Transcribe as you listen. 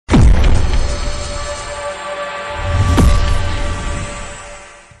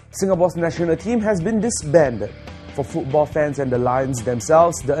Singapore's national team has been disbanded. For football fans and the Lions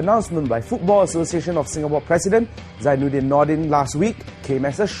themselves, the announcement by Football Association of Singapore President Zainudin Nordin last week came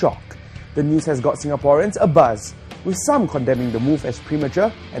as a shock. The news has got Singaporeans abuzz, with some condemning the move as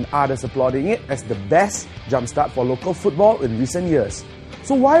premature and others applauding it as the best jumpstart for local football in recent years.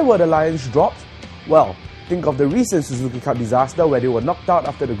 So why were the Lions dropped? Well, think of the recent Suzuki Cup disaster where they were knocked out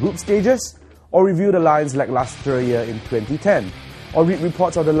after the group stages, or review the Lions' lackluster year in 2010. Or read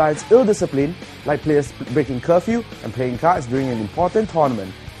reports of the Lions' ill discipline, like players breaking curfew and playing cards during an important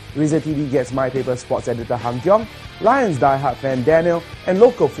tournament. Razor TV gets My Paper sports editor Han Kiong, Lions diehard fan Daniel, and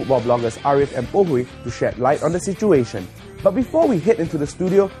local football bloggers Arif and Pohui to shed light on the situation. But before we head into the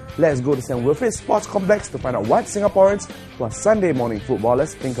studio, let's go to St. Wilfrid Sports Complex to find out what Singaporeans who are Sunday morning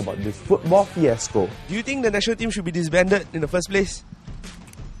footballers think about this football fiasco. Do you think the national team should be disbanded in the first place?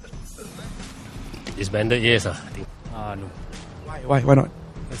 Disbanded, yes. I think. No. Why not?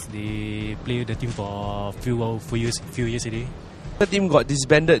 Because they play the team for a few years already. The team got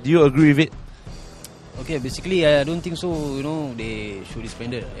disbanded. Do you agree with it? Okay, basically I don't think so. They should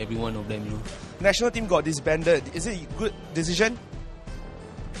disband every one of them. National team got disbanded. Is it a good decision?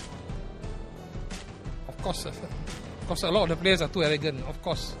 Of course, a lot of the players are too arrogant. Of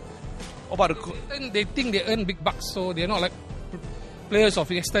course. What about they think they earn big bucks, so they're not like players of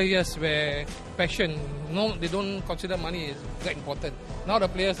yesteryears where passion. No, they don't consider money is that important. Now the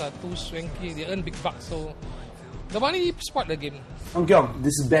players are too swanky. They earn big bucks, so the money spoiled the game. Hong Kiong,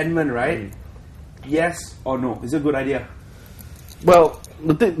 disbandment, right? Yes or no? Is it a good idea? Well,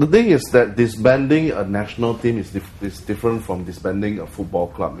 the thing is that disbanding a national team is different from disbanding a football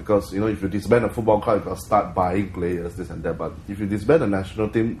club, because if you disband a football club, you can start buying players, this and that. But if you disband a national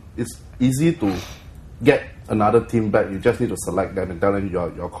team, it's easy to get another team back. You just need to select them and tell them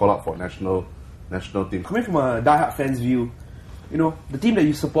you're called up for national team. Coming from a diehard fan's view, the team that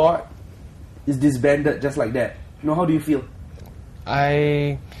you support is disbanded just like that. How do you feel?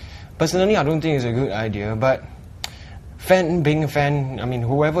 Personally, I don't think it's a good idea, but being a fan,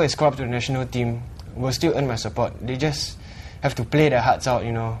 whoever is called up to the national team will still earn my support. They just have to play their hearts out,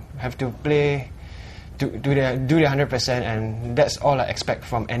 have to play, do their 100%, and that's all I expect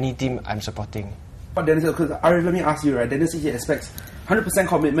from any team I'm supporting. But Dennis, let me ask you, right? Dennis, he expects 100%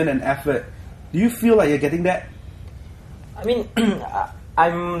 commitment and effort. Do you feel like you're getting that?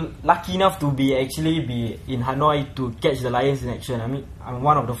 I'm lucky enough to be in Hanoi to catch the Lions in action. I'm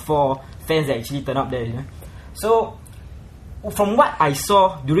one of the 4 fans that actually turn up there. So, from what I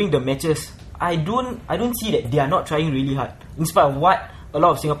saw during the matches, I don't see that they are not trying really hard, in spite of what a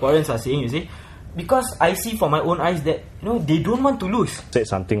lot of Singaporeans are saying. You see, because I see from my own eyes that they don't want to lose. Said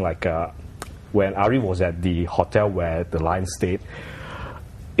something like when Ari was at the hotel where the Lions stayed,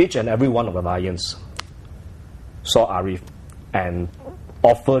 each and every one of the Lions saw Arif and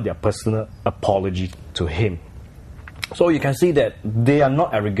offer their personal apology to him. So you can see that they are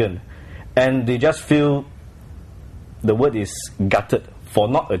not arrogant, and they just feel the word is gutted for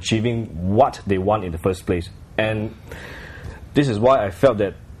not achieving what they want in the first place. And this is why I felt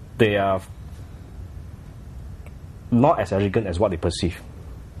that they are not as arrogant as what they perceive.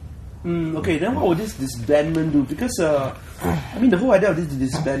 Okay, then what would this disbandment do? Because the whole idea of this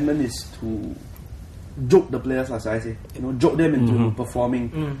disbandment is to joke the players, as I say, joke them into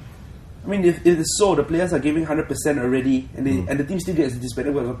performing. If it's so, the players are giving 100% already, and the team still gets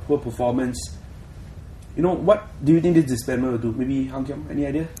disbanded with a poor performance. What do you think this disbandment will do? Maybe Han Kiong, any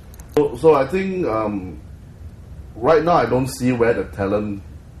idea? So I think right now I don't see where the talent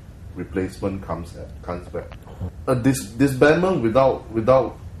replacement comes back. A disbandment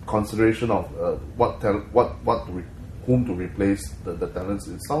without consideration of whom to replace the talents,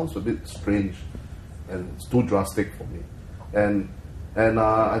 it sounds a bit strange. And it's too drastic for me, and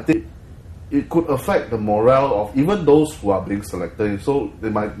I think it could affect the morale of even those who are being selected. So they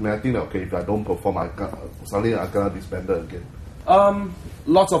might think that, okay, if I don't perform, suddenly I'm gonna disband again.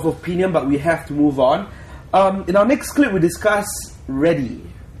 Lots of opinion, but we have to move on. In our next clip, we discuss Reddy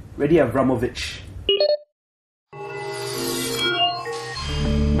Abramovich.